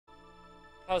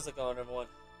How's it going, everyone?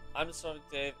 I'm Nostalgic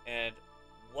Dave, and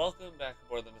welcome back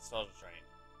aboard the Nostalgia Train.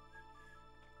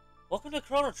 Welcome to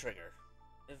Chrono Trigger.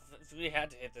 If we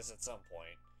had to hit this at some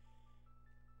point,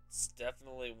 it's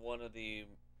definitely one of the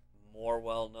more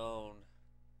well-known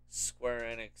Square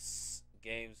Enix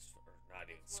games, or not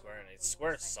even Square Enix,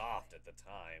 Squaresoft at the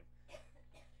time.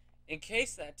 In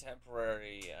case that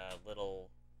temporary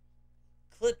little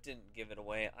clip didn't give it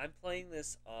away, I'm playing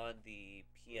this on the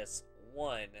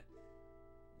PS1,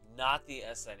 not the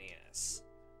SNES.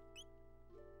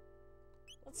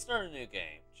 Let's start a new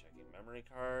game. Checking memory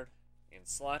card. In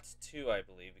slot 2, I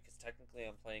believe, because technically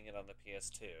I'm playing it on the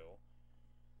PS2.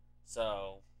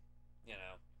 So, you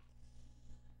know.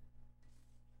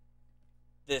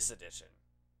 This edition.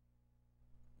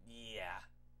 Yeah.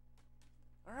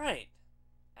 Alright.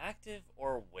 Active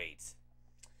or wait?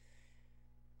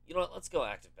 You know what, let's go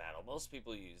active battle. Most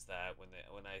people use that when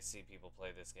I see people play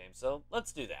this game, so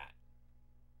let's do that.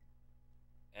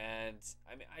 And,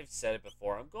 I mean, I've said it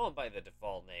before, I'm going by the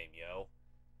default name, yo.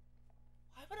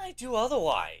 Why would I do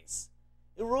otherwise?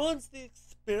 It ruins the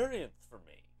experience for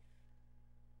me.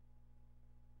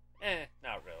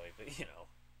 Not really, but you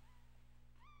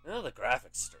know. The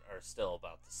graphics are still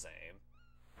about the same.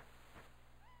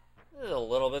 It's a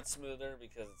little bit smoother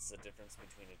because it's the difference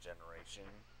between a generation,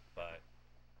 but...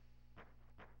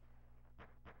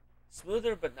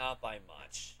 smoother, but not by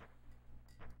much.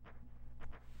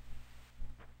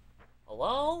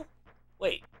 Hello?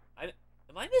 Wait, am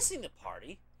I missing the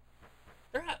party?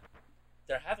 They're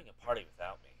having a party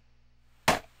without me.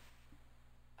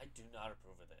 I do not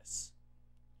approve of this.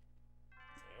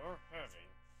 They are having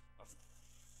a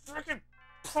freaking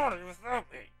party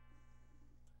without me.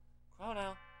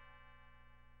 Chrono.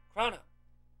 Chrono.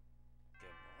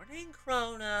 Good morning,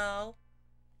 Chrono.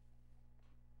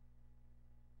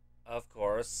 Of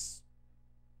course,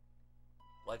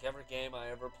 like every game I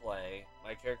ever play,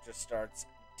 my character starts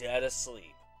dead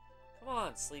asleep. Come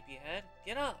on, sleepyhead,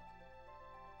 get up.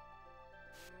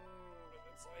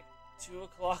 It's like 2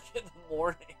 o'clock in the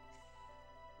morning.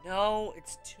 No,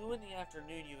 it's 2 in the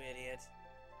afternoon, you idiot.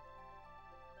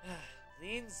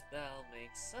 Lean's bell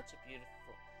makes such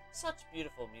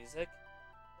beautiful music.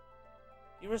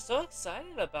 You were so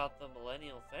excited about the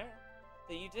Millennial Fair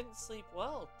that you didn't sleep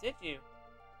well, did you?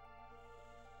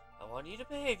 I want you to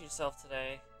behave yourself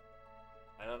today.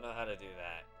 I don't know how to do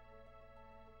that.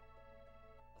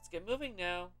 Let's get moving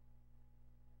now.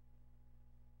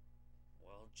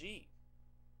 Well, gee.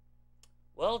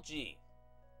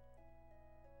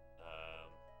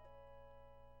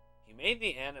 He made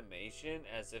the animation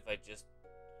as if I just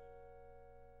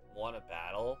won a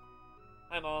battle.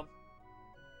 Hi, Mom.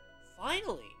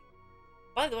 Finally!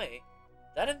 By the way,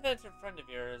 that inventor friend of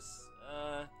yours,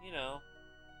 you know...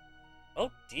 Oh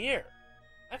dear,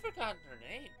 I've forgotten her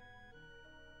name.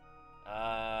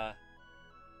 I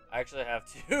actually have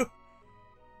to.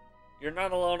 You're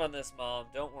not alone on this, Mom.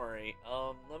 Don't worry.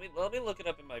 Let me look it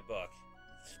up in my book.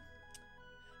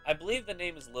 I believe the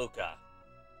name is Luca.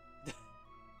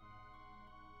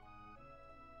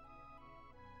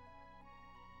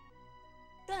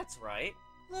 That's right,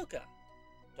 Luca.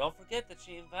 Don't forget that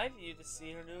she invited you to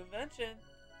see her new invention.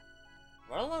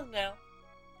 Run along now.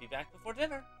 Be back before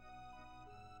dinner.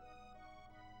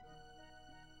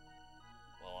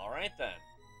 Well, alright then.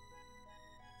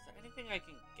 Is there anything I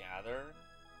can gather?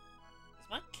 Is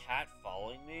my cat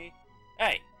following me?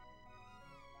 Hey!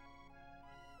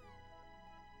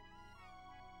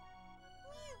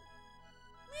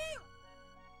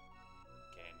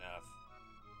 Okay, enough.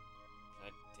 Can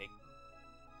I take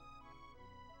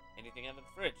anything out of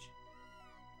the fridge?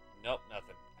 Nope,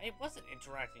 nothing. I wasn't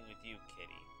interacting with you,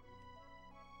 kitty.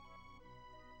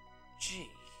 Gee.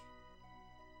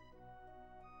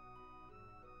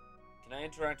 Can I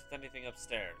interact with anything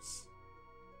upstairs?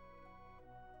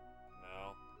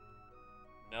 No.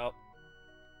 Nope.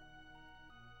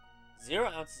 0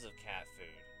 ounces of cat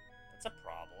food. That's a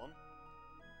problem.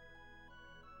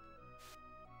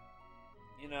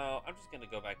 You know, I'm just gonna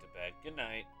go back to bed. Good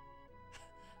night.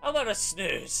 How about a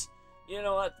snooze? You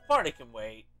know what? The party can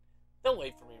wait. They'll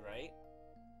wait for me, right?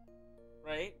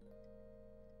 Right?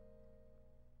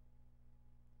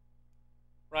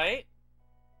 Right?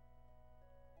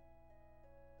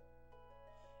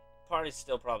 Party's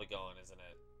still probably going, isn't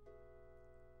it?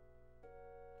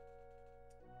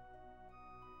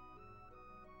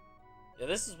 Yeah,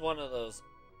 this is one of those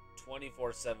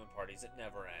 24/7 parties. It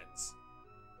never ends.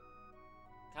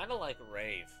 Kind of like a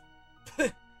rave.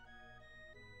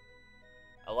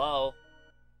 Hello?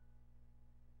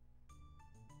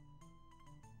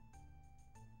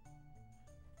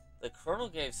 The Colonel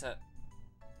gave set.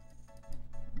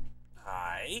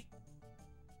 Hi?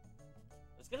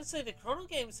 gonna say the Chrono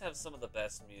games have some of the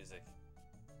best music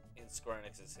in Square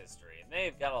Enix's history, and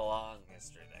they've got a long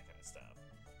history of that kind of stuff.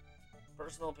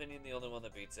 Personal opinion, the only one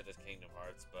that beats it is Kingdom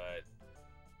Hearts, but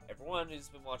everyone who's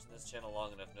been watching this channel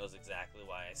long enough knows exactly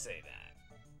why I say that.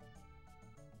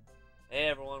 Hey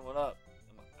everyone, what up?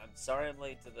 I'm sorry I'm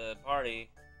late to the party.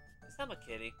 Is that my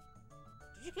kitty?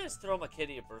 Did you guys throw my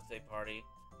kitty a birthday party?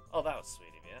 Oh, that was sweet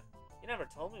of you. You never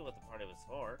told me what the party was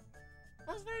for.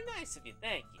 That was very nice of you,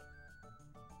 thank you.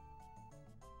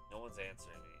 No one's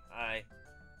answering me. Hi.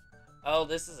 Oh,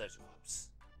 this is a... Oops.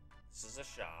 This is a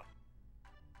shop.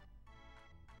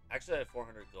 Actually, I have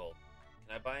 400 gold.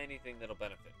 Can I buy anything that'll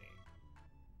benefit me?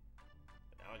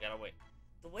 But now I gotta wait.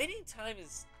 The waiting time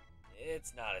is...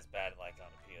 It's not as bad like on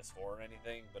a PS4 or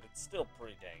anything, but it's still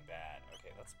pretty dang bad.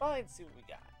 Okay, let's buy and see what we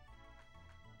got.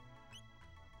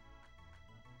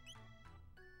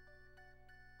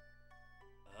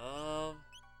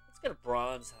 Let's get a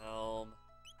bronze helm.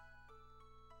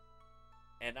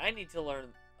 And I need to learn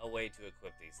a way to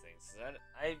equip these things.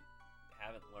 I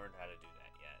haven't learned how to do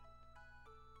that yet.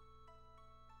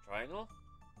 Triangle?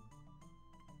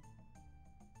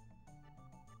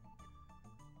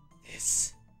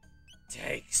 This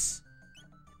takes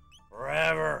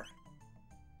forever.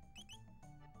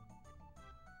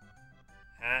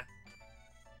 Huh?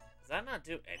 Does that not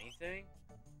do anything?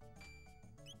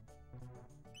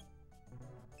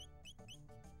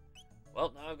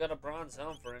 Well, now I've got a bronze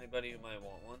helm for anybody who might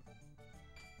want one.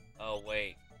 Oh,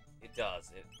 wait. It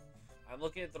does. I'm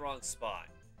looking at the wrong spot.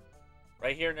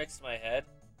 Right here next to my head,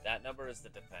 that number is the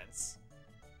defense.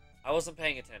 I wasn't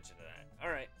paying attention to that.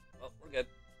 Alright. Well, we're good.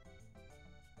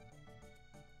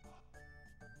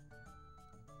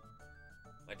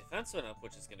 My defense went up,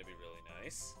 which is going to be really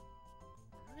nice.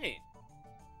 Alright.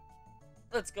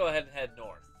 Let's go ahead and head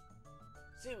north.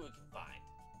 See what we can find.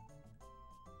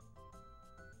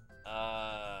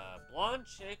 Blonde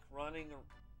chick running.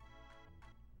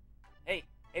 Hey,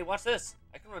 watch this.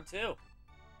 I can run too.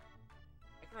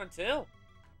 I can run too.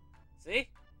 See?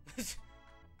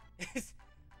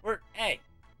 Hey.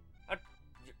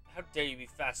 How dare you be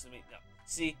faster than me? No.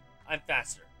 See? I'm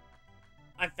faster.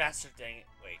 I'm faster, dang it.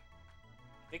 Wait.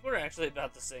 I think we're actually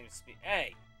about the same speed.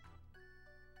 Hey.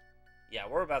 Yeah,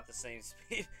 we're about the same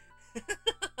speed.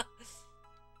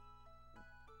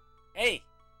 Hey.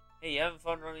 Hey, you having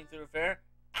fun running through a fair?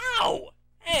 Ow!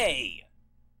 Hey!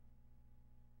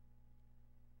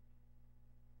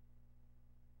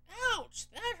 Ouch!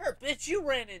 That hurt, bitch. You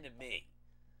ran into me.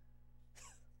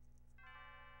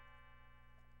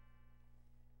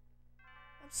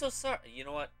 I'm so sorry. You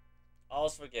know what?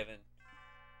 All's forgiven.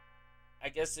 I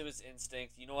guess it was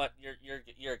instinct. You know what? You're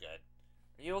good.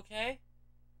 Are you okay?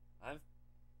 I'm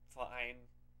fine.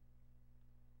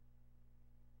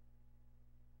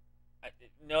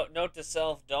 Note to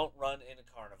self, don't run in a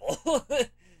carnival.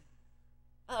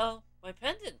 Uh-oh, my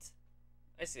pendant.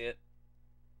 I see it.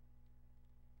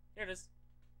 Here it is.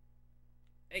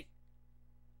 Hey.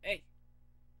 Hey.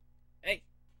 Hey.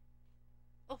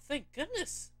 Oh, thank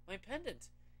goodness. My pendant.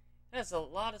 It has a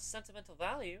lot of sentimental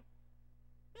value.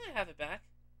 May I have it back?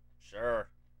 Sure.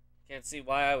 Can't see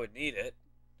why I would need it.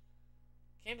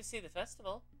 Came to see the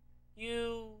festival.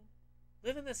 You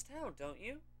live in this town, don't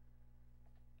you?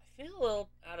 I feel a little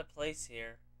out of place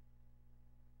here.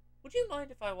 Would you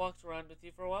mind if I walked around with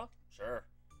you for a while? Sure.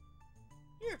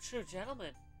 You're a true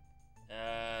gentleman.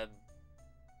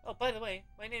 Oh, by the way,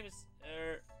 my name is,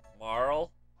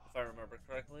 Marl, if I remember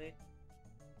correctly.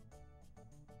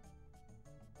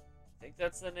 I think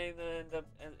that's the name that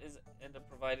end up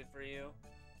provided for you.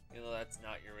 You know, that's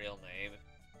not your real name.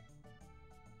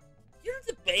 You're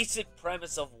the basic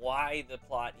premise of why the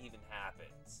plot even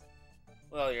happens.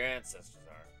 Well, your ancestors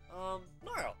are.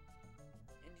 Marl.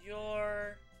 And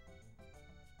you're...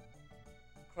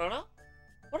 Chrono?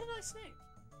 What a nice name.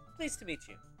 Pleased to meet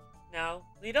you. Now,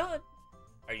 lead on.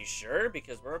 Are you sure?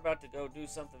 Because we're about to go do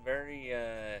something very,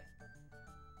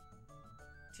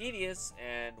 tedious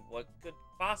and what could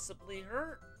possibly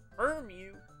harm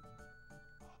you.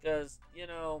 Because, you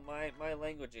know, my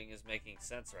languaging is making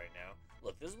sense right now.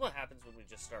 Look, this is what happens when we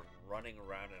just start running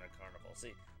around in a carnival.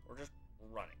 See, we're just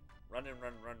running. Run.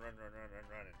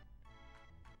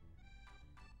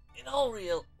 In all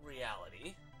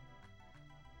reality,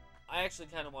 I actually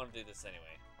kind of want to do this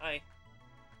anyway. Hi.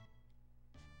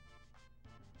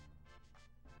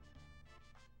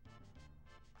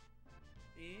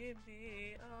 Beat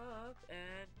me up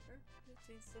and earn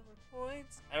 15 silver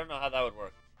points. I don't know how that would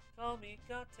work. Call me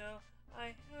Gato,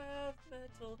 I have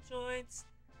metal joints.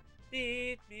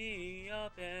 Beat me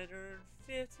up and earn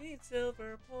 15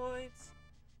 silver points.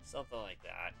 Something like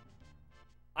that.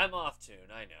 I'm off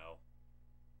tune, I know.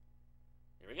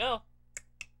 Here we go.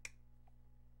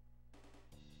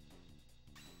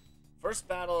 First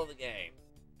battle of the game.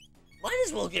 Might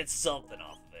as well get something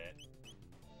off of it.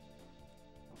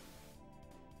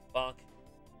 Bonk.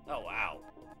 Oh, wow.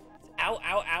 Ow,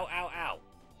 ow, ow, ow, ow.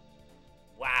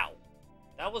 Wow.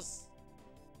 That was...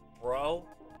 Bro.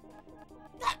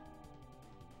 That...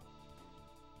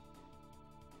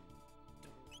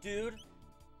 Dude.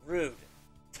 Rude.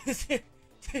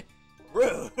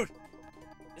 Rude.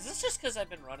 Is this just because I've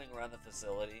been running around the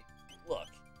facility? Look.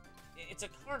 It's a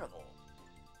carnival.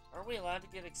 Aren't we allowed to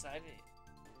get excited?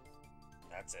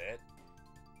 That's it.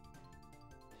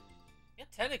 You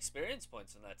got 10 experience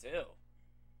points from that, too.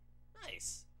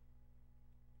 Nice.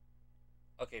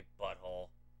 Okay, butthole.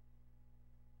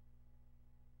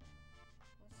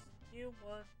 You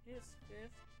won, here's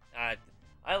 15.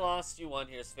 I lost, you won,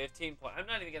 here's 15 points. I'm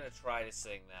not even going to try to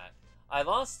sing that. I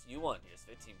lost, you won, here's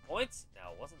 15 points.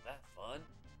 Now, wasn't that fun?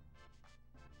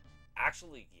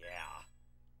 Actually, yeah.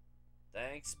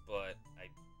 Thanks, but I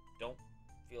don't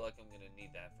feel like I'm going to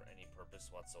need that for any purpose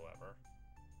whatsoever.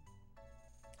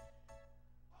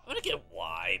 I'm going to get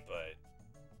Y, but...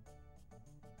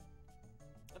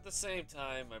 at the same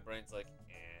time, my brain's like,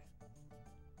 eh.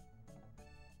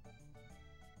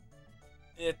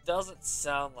 It doesn't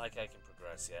sound like I can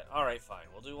progress yet. Alright, fine.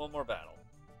 We'll do one more battle.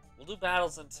 We'll do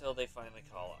battles until they finally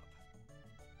call up.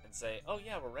 And say, oh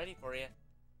yeah, we're ready for you.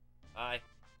 Bye.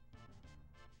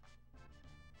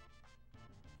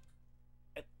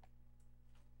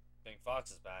 Pink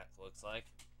Fox is back, looks like.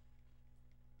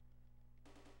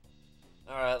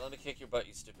 Alright, let me kick your butt,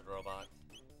 you stupid robot.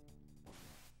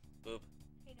 Boop.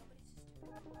 Hey, nobody's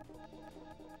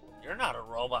stupid. You're not a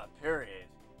robot, period.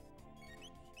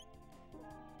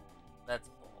 That's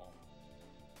bull.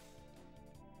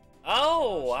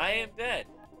 Oh, I am dead.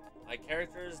 My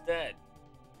character is dead.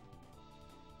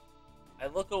 I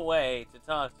look away to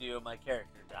talk to you and my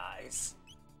character dies.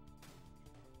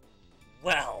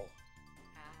 Well.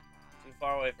 Too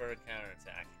far away for a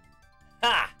counterattack.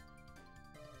 Ha!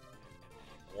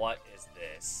 What is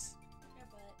this? Your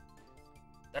butt.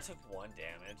 That took 1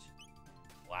 damage.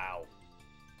 Wow.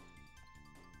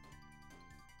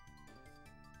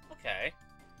 Okay.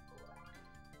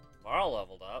 Marl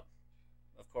leveled up.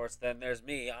 Of course, then there's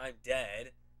me. I'm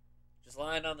dead. Just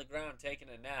lying on the ground taking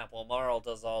a nap while Marl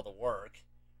does all the work.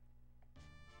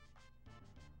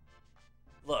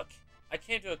 Look, I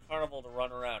came to a carnival to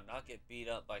run around, not get beat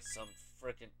up by some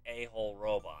frickin' a-hole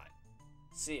robot.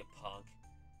 See it, punk.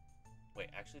 Wait,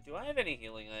 actually, do I have any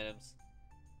healing items?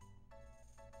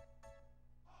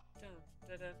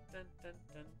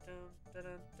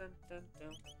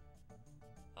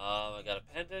 I got a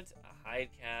pendant, a hide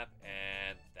cap,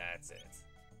 and that's it.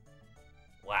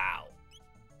 Wow.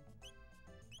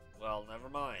 Well, never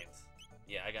mind.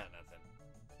 Yeah, I got nothing.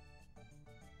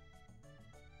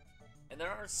 And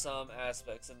there are some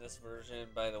aspects in this version,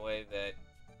 by the way, that...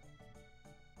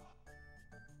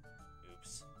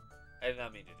 Oops. I did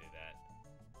not mean to do that.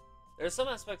 There are some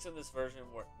aspects in this version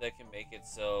that can make it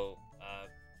so,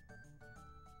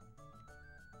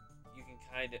 you can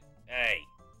kind of... Hey!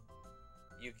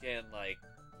 You can, like,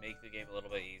 make the game a little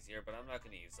bit easier, but I'm not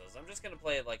going to use those. I'm just going to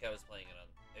play it like I was playing it on...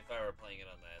 if I were playing it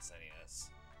on the SNES.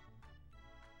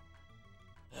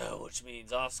 Which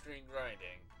means off-screen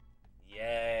grinding.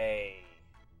 Yay!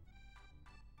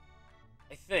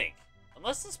 I think.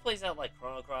 Unless this plays out like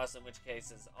Chrono Cross, in which case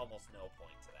there's almost no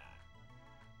point to that.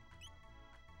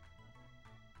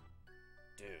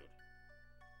 Dude.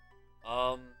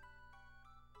 I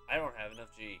don't have enough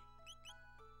G.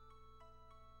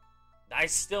 I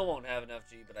still won't have enough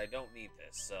G, but I don't need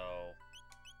this, so...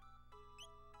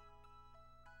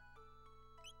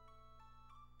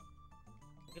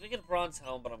 I'm gonna get a bronze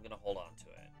helm, but I'm gonna hold on to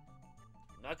it.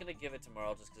 I'm not gonna give it to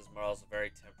Marl just because Marl's a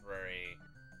very temporary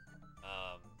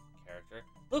character.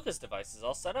 Luca's device is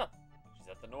all set up. She's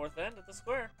at the north end of the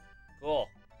square. Cool.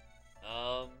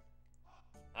 Hi.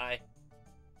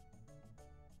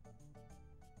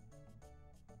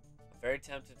 I'm very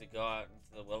tempted to go out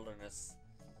into the wilderness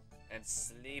and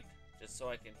sleep just so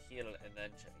I can heal and then,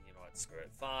 you know what, screw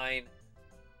it. Fine.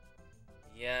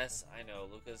 Yes, I know,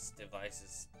 Luca's device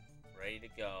is ready to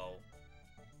go,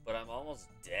 but I'm almost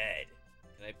dead.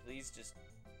 Can I please just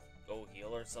go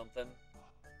heal or something?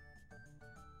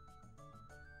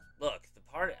 Look, the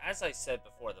party, as I said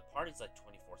before, the party's like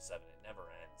 24/7. It never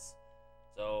ends.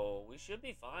 So, we should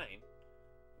be fine.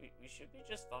 We should be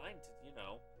just fine to, you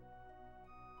know.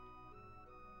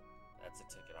 That's a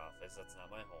ticket office. That's not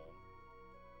my home.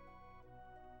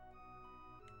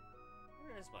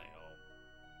 Where is my home?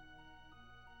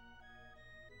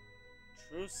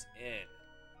 Truce Inn.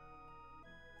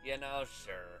 Yeah, no,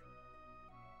 sure.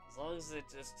 As long as it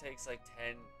just takes like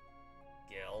 10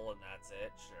 gil and that's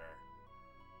it, sure.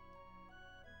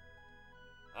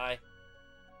 Hi.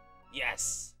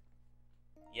 Yes.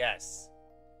 Yes.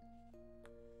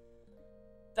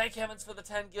 Thank heavens for the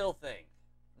 10 gil thing.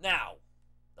 Now,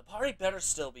 the party better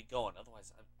still be going,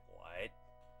 otherwise I'm... What?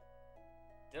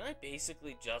 Did I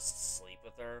basically just sleep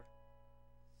with her?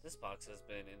 This box has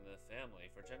been in the family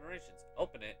for generations.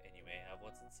 Open it, and you may have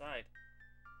what's inside.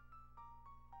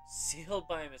 Sealed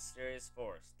by a mysterious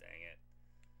force. Dang it.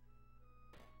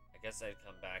 I guess I'd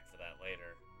come back for that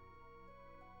later.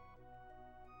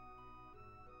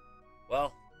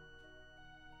 Well,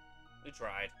 we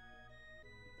tried.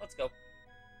 Let's go.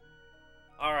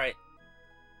 Alright.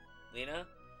 Lena?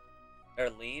 Or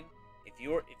Lean? If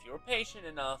you're patient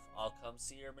enough, I'll come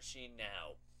see your machine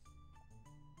now.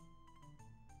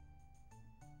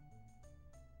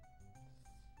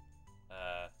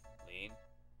 Lean?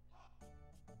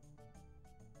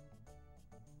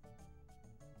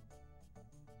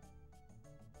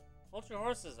 Hold your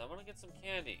horses, I want to get some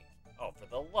candy. Oh, for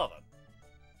the love of...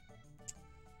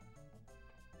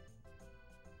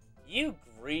 You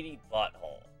greedy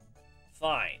butthole.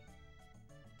 Fine.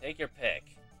 Take your pick.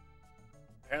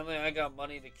 Apparently I got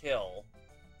money to kill.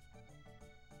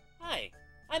 Hi,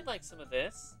 I'd like some of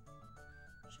this.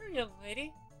 Sure, young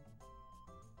lady.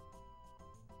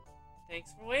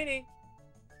 Thanks for waiting.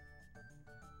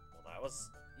 Well, that was...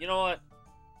 You know what?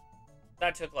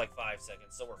 That took like 5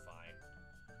 seconds, so we're fine.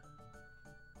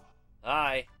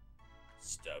 Hi.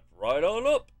 Step right on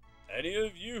up. Any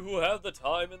of you who have the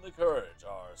time and the courage,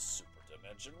 our super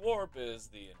dimension warp is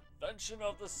the invention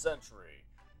of the century.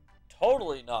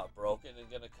 Totally not broken and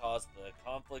gonna cause the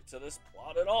conflict to this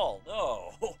plot at all.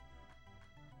 No. To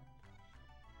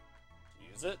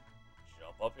use it,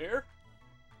 jump up here.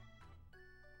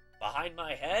 Behind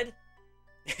my head.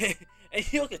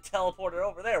 And you'll get teleported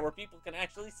over there where people can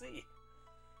actually see.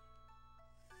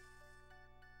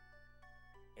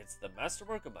 It's the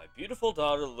masterwork of my beautiful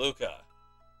daughter, Luca.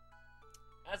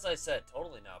 As I said,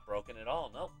 totally not broken at all,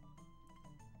 nope.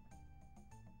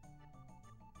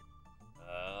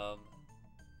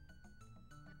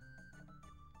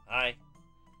 Hi.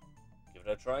 Give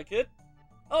it a try, kid?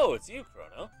 Oh, it's you,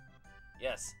 Chrono.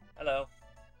 Yes, hello.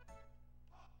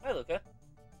 Hi, Luca.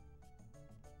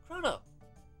 Chrono.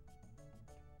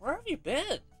 Where have you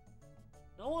been?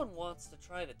 No one wants to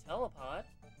try the telepod.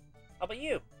 How about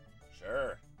you?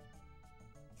 Sure.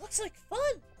 Looks like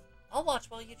fun. I'll watch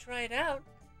while you try it out.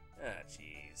 Ah,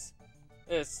 jeez.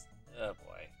 Oh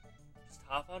boy. Just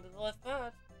hop onto the left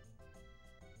pod.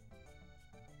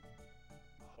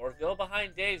 Or go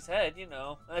behind Dave's head, you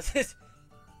know. That's it.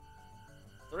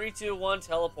 3, 2, 1,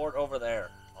 teleport over there.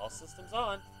 All systems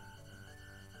on.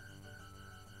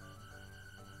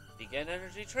 Begin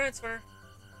energy transfer.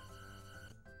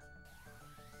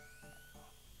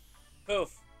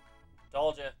 Poof.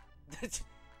 Told you.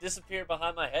 Disappear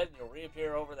behind my head and you'll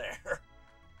reappear over there.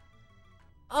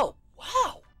 Oh,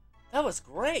 wow. That was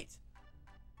great.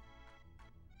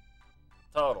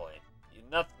 Totally.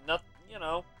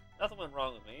 Nothing went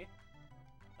wrong with me.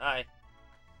 Hi.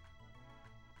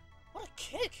 What a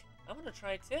kick. I'm gonna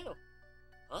try too.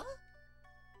 Huh?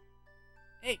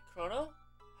 Hey, Chrono.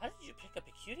 How did you pick up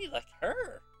a cutie like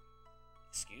her?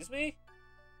 Excuse me?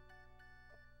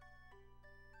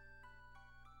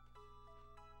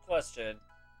 Question.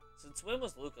 Since when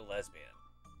was Luca lesbian?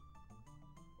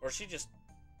 Or she just...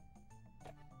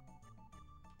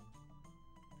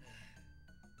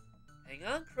 Hang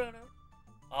on, Chrono.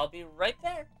 I'll be right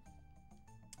there.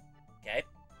 Okay.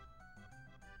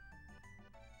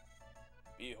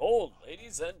 Behold,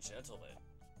 ladies and gentlemen,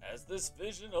 as this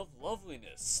vision of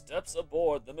loveliness steps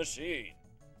aboard the machine.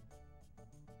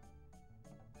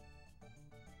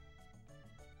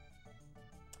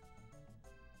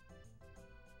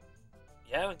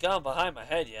 You haven't gone behind my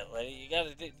head yet, lady.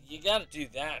 You gotta do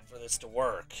that for this to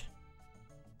work.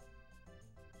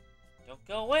 Don't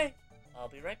go away. I'll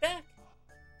be right back.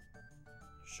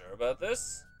 You sure about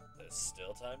this? There's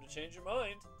still time to change your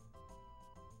mind.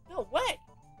 No way.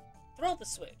 Throw the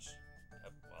switch.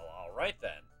 Well, alright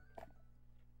then.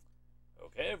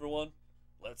 Okay, everyone.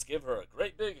 Let's give her a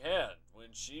great big hand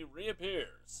when she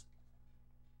reappears.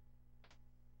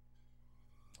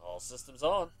 All systems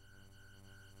on.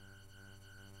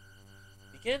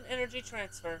 Begin energy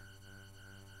transfer.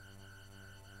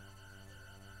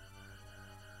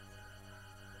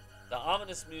 The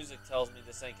ominous music tells me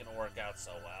this ain't gonna work out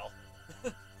so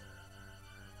well.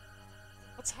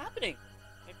 What's happening?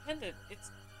 My pendant,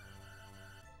 it's...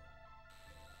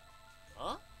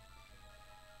 Huh?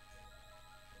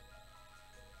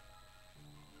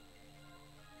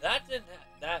 That didn't...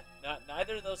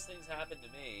 Neither of those those things happen to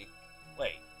me.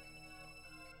 Wait.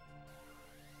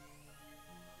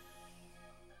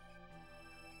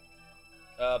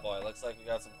 Oh boy, looks like we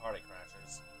got some party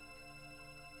crashers.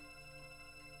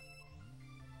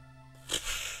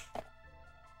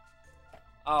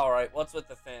 All right, what's with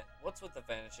the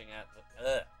vanishing act,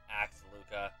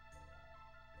 Luca?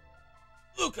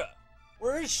 Luca,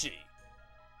 where is she?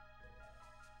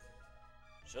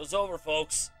 Show's over,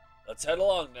 folks. Let's head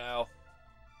along now.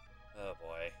 Oh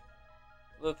boy,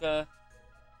 Luca,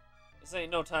 this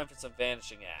ain't no time for some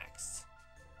vanishing acts.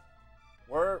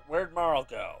 Where'd Marl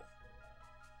go?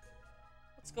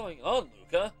 What's going on,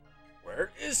 Luca?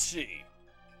 Where is she?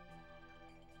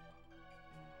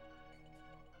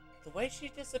 The way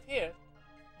she disappeared,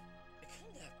 it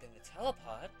couldn't have been the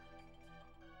telepod.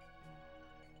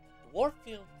 The warp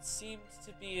field seems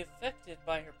to be affected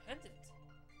by her pendant.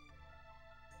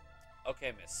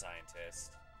 Okay, Miss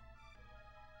Scientist.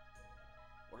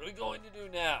 What are we going to do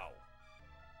now?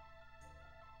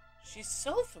 She's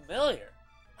so familiar.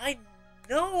 I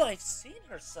know I've seen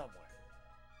her somewhere.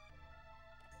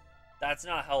 That's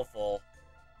not helpful.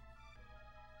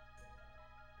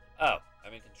 Oh,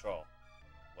 I'm in control.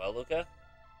 Well, Luca?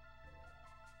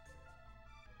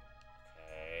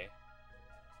 Okay.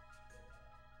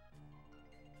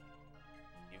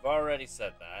 You've already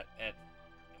said that, and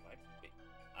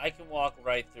I can walk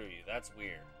right through you. That's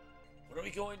weird. What are we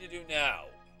going to do now?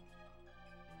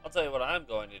 I'll tell you what I'm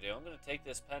going to do. I'm going to take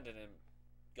this pendant and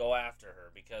go after her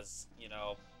because, you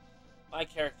know, my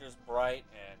character's bright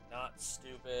and not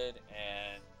stupid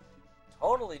and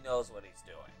totally knows what he's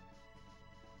doing.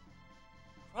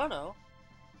 Chrono?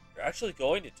 You're actually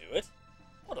going to do it?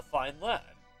 What a fine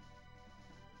lad.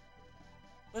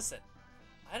 Listen,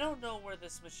 I don't know where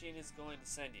this machine is going to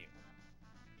send you,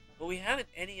 but we haven't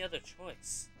any other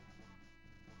choice.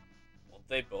 Won't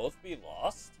they both be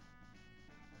lost?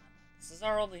 This is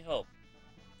our only hope.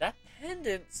 That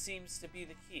pendant seems to be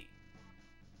the key.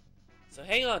 So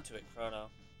hang on to it, Chrono,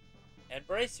 and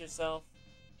brace yourself.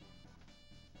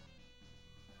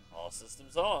 All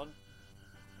systems on.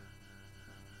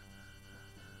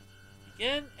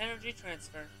 Begin energy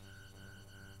transfer.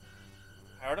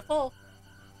 Power to full.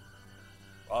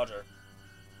 Roger.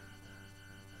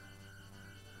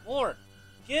 More.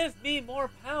 Give me more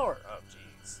power. Oh,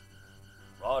 jeez.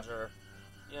 Roger.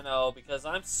 You know, because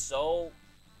I'm so...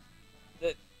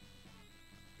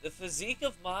 The physique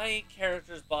of my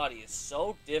character's body is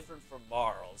so different from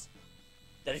Marl's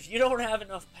that if you don't have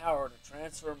enough power to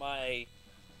transfer my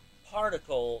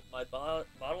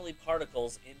bodily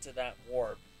particles into that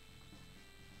warp,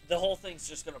 the whole thing's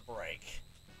just gonna break.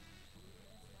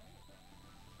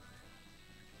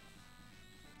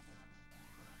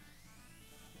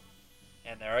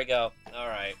 And there I go.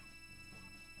 Alright.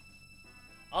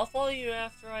 I'll follow you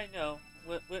after I know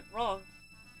what went wrong.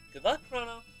 Good luck,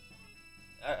 Chrono.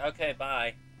 Okay,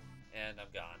 bye. And I'm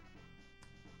gone.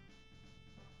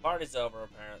 Party's over,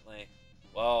 apparently.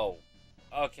 Whoa.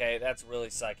 Okay, that's really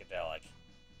psychedelic.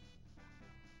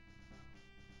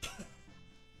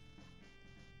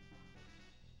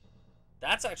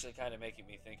 That's actually kind of making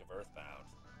me think of Earthbound.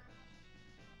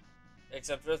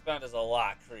 Except Earthbound is a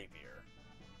lot creepier.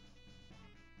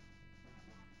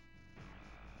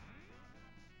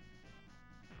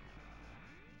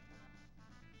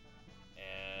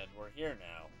 And we're here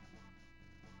now.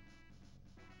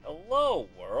 Hello,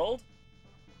 world!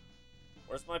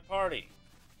 Where's my party?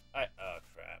 Oh,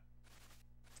 crap.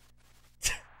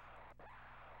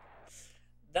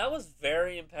 That was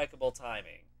very impeccable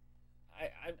timing.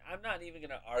 I'm not even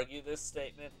going to argue this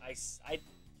statement.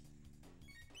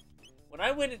 When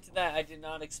I went into that, I did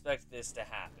not expect this to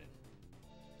happen.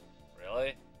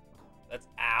 Really? That's...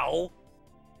 Ow!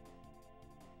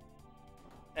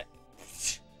 What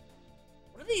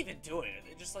are they even doing? Are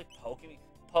they just, like, poking me?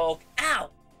 Poke. Ow!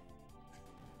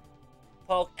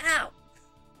 Poke. Ow!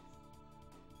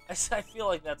 I feel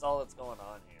like that's all that's going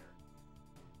on here.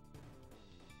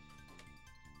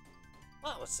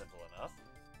 Well, that was simple enough.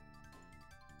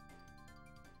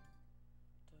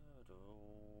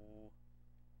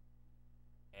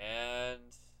 And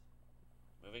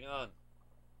moving on.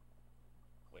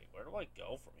 Wait, where do I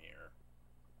go from here?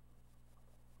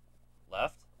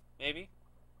 Left, maybe?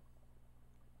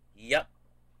 Yep.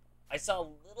 I saw a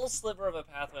little sliver of a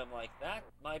pathway. I'm like, that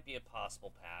might be a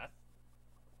possible path.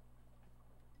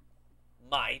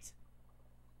 Might.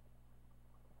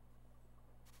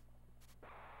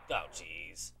 Oh,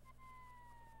 jeez.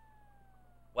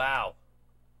 Wow.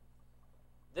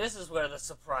 This is where the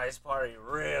surprise party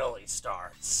really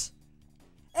starts.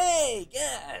 Hey,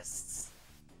 guests!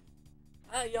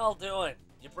 How y'all doing?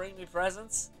 You bring me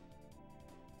presents?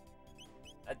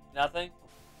 Nothing?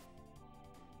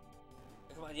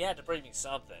 Come on, you had to bring me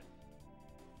something.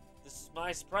 This is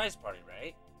my surprise party,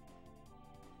 right?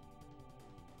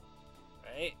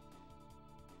 Right?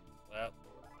 Well,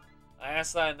 I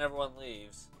asked that and everyone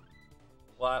leaves.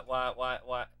 Why?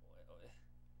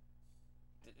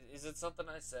 Is it something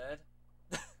I said?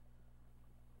 Let's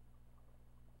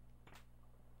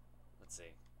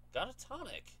see. Got a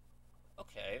tonic.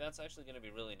 Okay, that's actually going to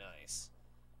be really nice.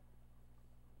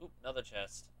 Oop, another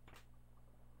chest.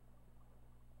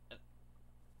 And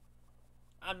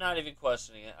I'm not even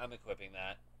questioning it. I'm equipping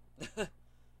that.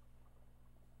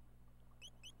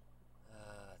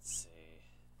 Let's see.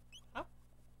 How?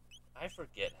 I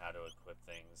forget how to equip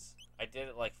things. I did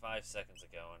it like 5 seconds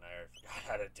ago and I already forgot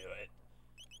how to do it.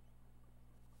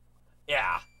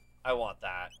 Yeah, I want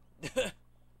that.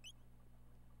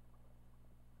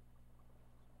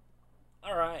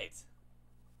 Alright.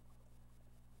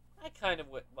 I kind of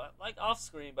would, like, off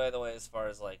screen, by the way, as far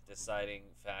as, like, deciding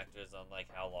factors on, like,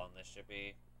 how long this should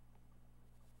be.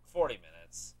 40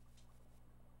 minutes.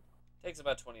 Takes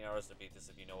about 20 hours to beat this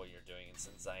if you know what you're doing, and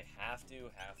since I have to,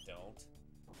 don't.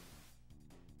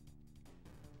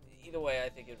 Either way, I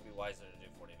think it would be wiser to do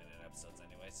 40-minute episodes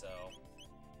anyway, so...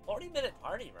 40-minute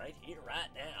party right here, right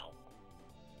now.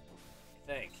 I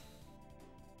think.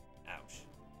 Ouch.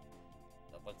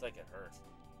 That looked like it hurt.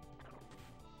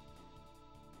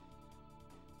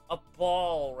 A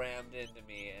ball rammed into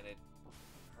me and it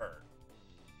hurt.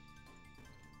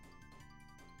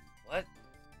 What?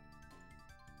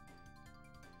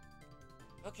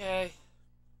 Okay.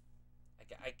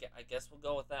 I guess we'll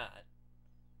go with that.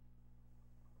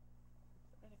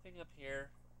 Is there anything up here?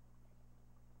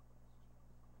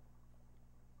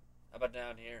 How about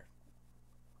down here?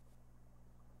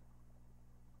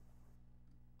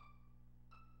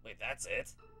 Wait, that's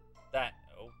it? That...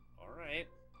 Oh, alright.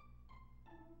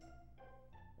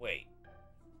 Wait.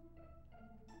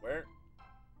 Where?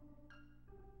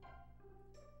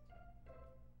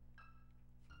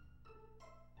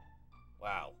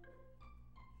 Wow.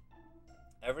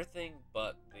 Everything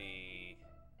but the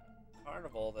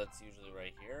carnival that's usually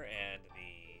right here and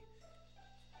the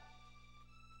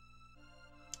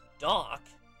dock.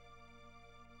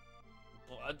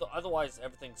 Otherwise,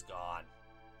 everything's gone.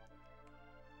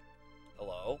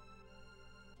 Hello?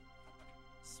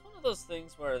 This is one of those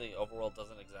things where the overworld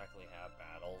doesn't exactly have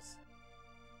battles.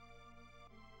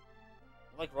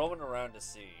 I'm like roaming around to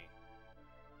see.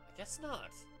 I guess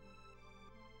not.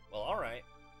 Well, alright.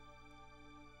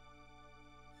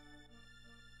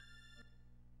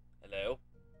 Hello?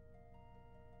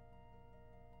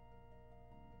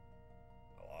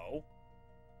 Hello?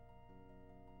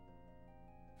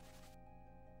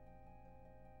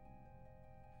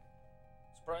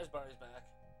 Surprise party's back.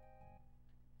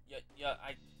 Yeah,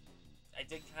 I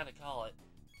did kind of call it.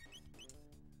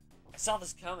 I saw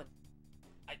this coming.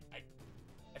 I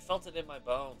felt it in my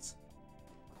bones.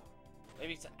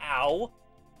 Maybe it's... Ow!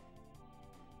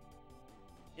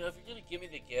 You know, if you're gonna give me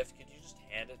the gift, could you just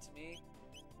hand it to me?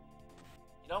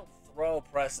 You don't throw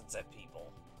presents at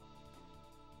people.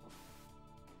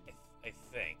 I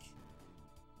think.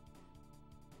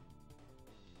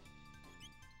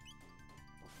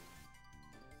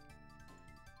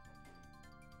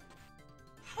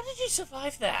 How did you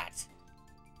survive that?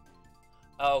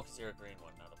 Oh, because you're a green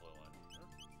one, not a blue one.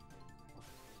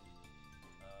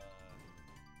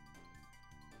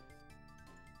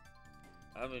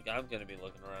 I'm gonna be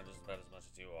looking around just about as much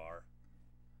as you are.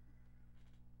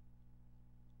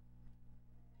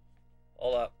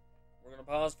 Hold up. We're gonna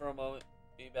pause for a moment.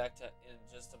 Be back in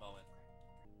just a moment.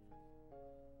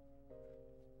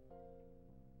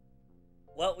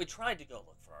 Well, we tried to go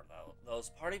look for those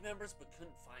party members, but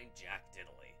couldn't find Jack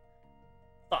Diddley.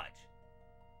 Fudge.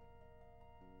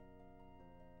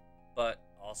 But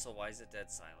also, why is it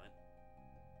dead silent?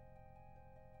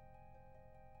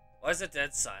 Why is it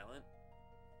dead silent?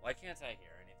 Why can't I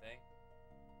hear anything?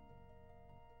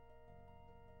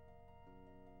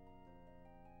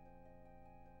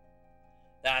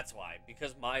 That's why,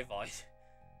 because my volume...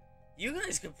 You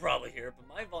guys could probably hear it, but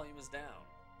my volume is down.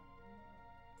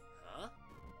 Huh?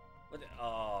 What?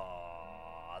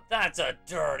 Oh, that's a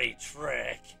dirty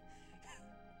trick.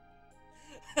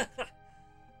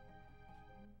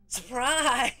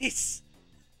 Surprise!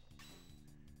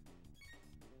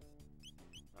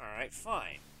 Alright,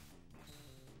 fine.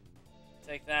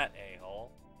 Take that,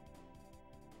 a-hole.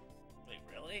 Wait,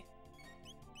 really?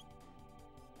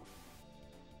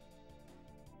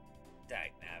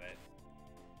 Dagnabbit.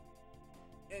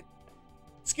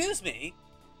 Excuse me?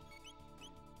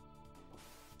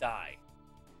 Die.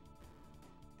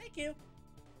 Thank you.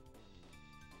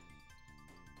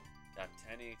 Got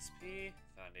any XP,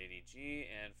 found 80G,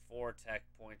 and 4 tech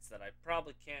points that I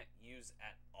probably can't use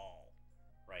at all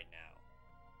right now.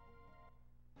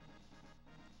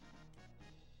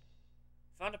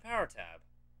 Found a power tab.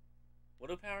 What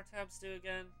do power tabs do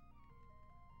again?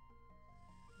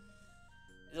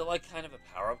 Is it like kind of a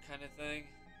power-up kind of thing?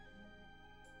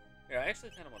 Here, I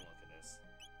actually kind of want to look at this.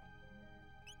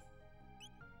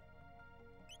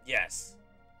 Yes.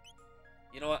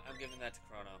 You know what? I'm giving that to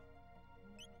Chrono.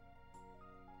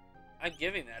 I'm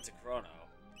giving that to Chrono.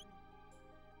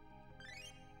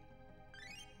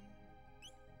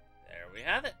 There we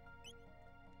have it.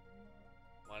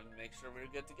 Wanted to make sure we were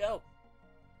good to go.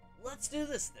 Let's do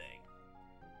this thing.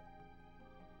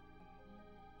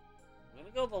 I'm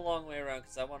gonna go the long way around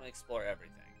because I want to explore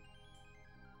everything.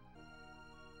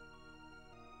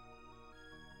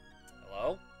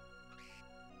 Hello?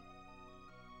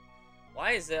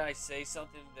 Why is it I say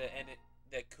something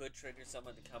that could trigger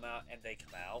someone to come out and they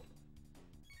come out?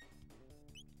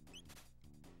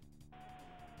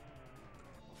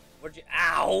 Where'd you...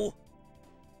 Ow!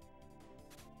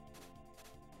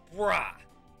 Bruh!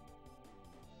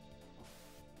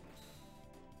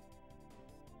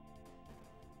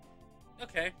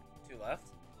 Okay, 2 left.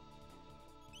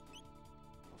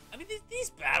 I mean, these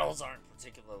battles aren't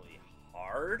particularly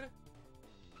hard,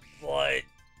 but...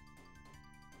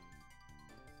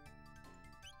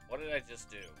 What did I just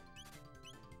do?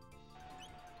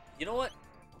 You know what?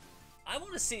 I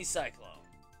want to see Cyclone.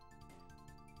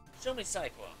 Show me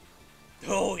Cyclone.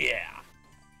 Oh yeah!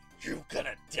 You're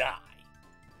gonna die!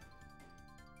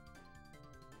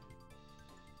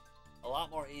 A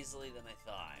lot more easily than I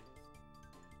thought.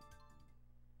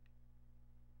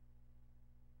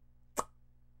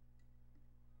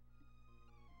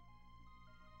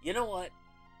 You know what?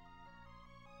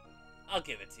 I'll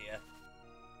give it to you.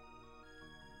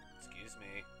 Excuse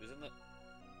me. Who's in the...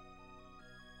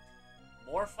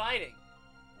 More fighting.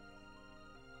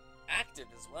 Active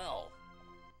as well.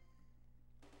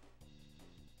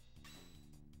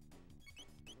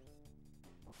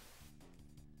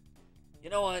 You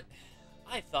know what?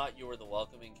 I thought you were the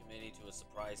welcoming committee to a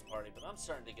surprise party, but I'm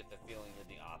starting to get the feeling you're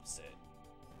the opposite.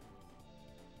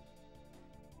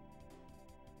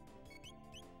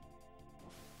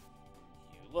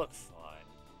 You look fun.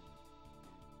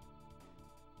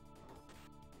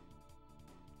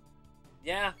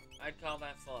 Yeah, I'd call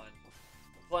that fun.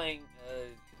 We're playing,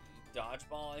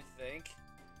 dodgeball, I think.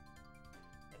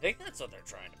 I think that's what they're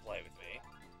trying to play with me.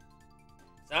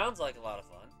 Sounds like a lot of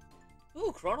fun.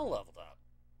 Ooh, Chrono leveled up.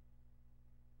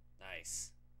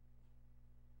 Nice.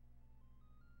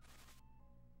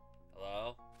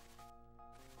 Hello?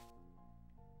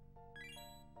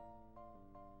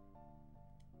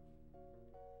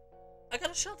 I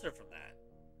got a shelter from that.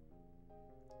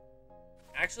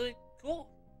 Actually, cool.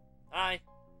 Hi.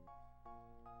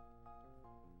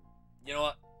 You know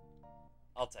what?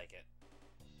 I'll take it.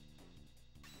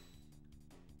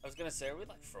 I was gonna say, are we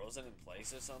like frozen in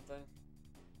place or something?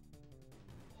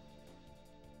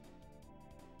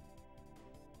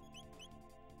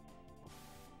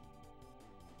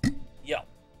 Yo.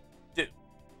 Dude.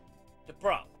 The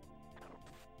bro.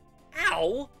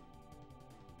 Ow!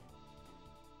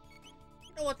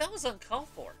 You know what? That was uncalled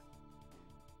for.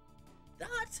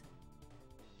 That?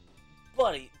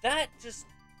 Buddy, that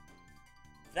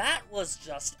was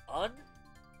just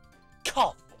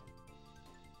uncalled for.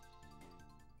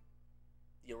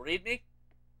 You read me?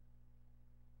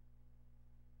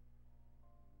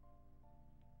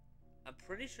 I'm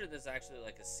pretty sure there's actually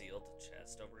like a sealed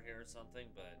chest over here or something,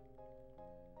 but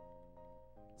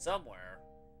somewhere.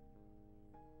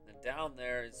 And down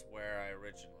there is where I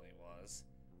originally was.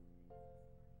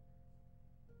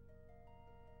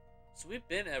 So we've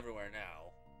been everywhere now.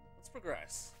 Let's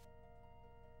progress.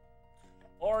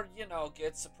 Or, you know,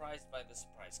 get surprised by the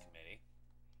surprise committee.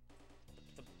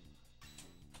 The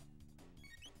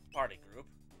party group.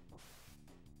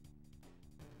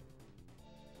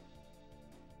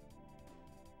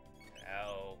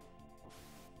 Ow.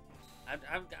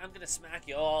 I'm gonna smack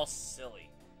you all silly.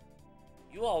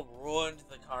 You all ruined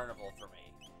the carnival for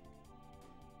me.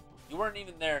 You weren't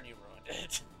even there and you ruined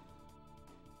it.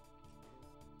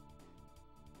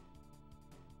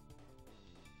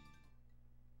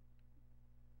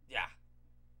 Yeah.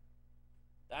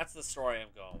 That's the story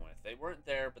I'm going with. They weren't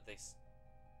there, but they...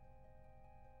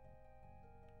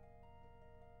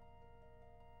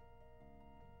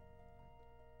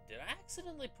 Did I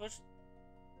accidentally push...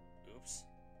 Oops.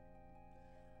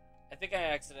 I think I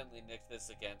accidentally nicked this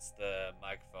against the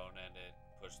microphone and it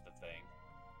pushed the thing.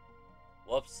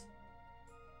 Whoops.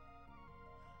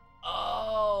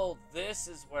 Oh, this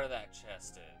is where that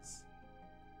chest is.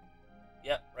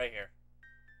 Yep, right here.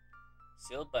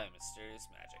 Sealed by mysterious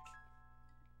magic.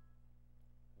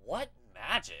 What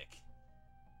magic?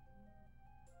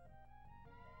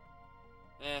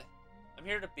 I'm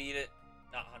here to beat it,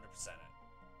 not 100% it.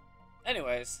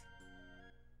 Anyways,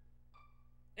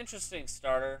 interesting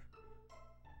starter,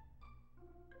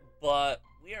 but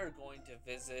we are going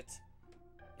to visit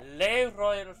Le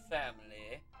Royal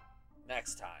Family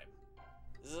next time.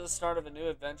 This is the start of a new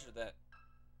adventure that...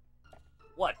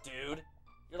 What, dude?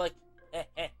 You're like,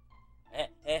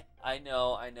 I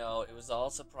know, it was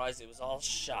all surprise, it was all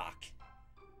shock.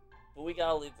 But we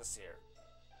gotta leave this here.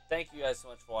 Thank you guys so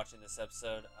much for watching this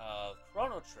episode of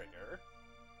Chrono Trigger.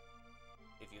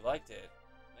 If you liked it,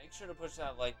 make sure to push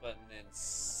that like button and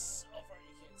so far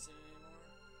you can't see it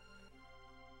anymore.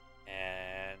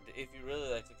 And if you really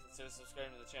liked it, consider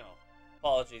subscribing to the channel.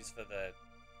 Apologies for the...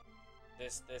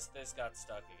 This got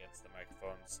stuck against the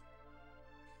microphones.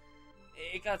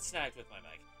 It got snagged with my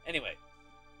mic. Anyway,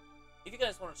 if you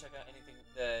guys want to check out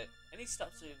any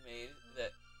stops we've made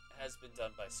that has been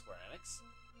done by Square Enix,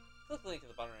 click the link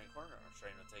in the bottom right corner. Our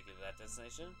train will take you to that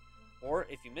destination. Or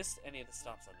if you missed any of the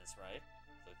stops on this ride,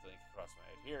 click the link across my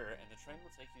head here, and the train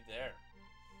will take you there.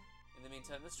 In the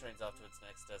meantime, this train's off to its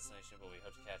next destination, but we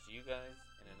hope to catch you guys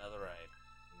in another ride.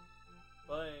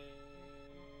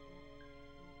 Bye!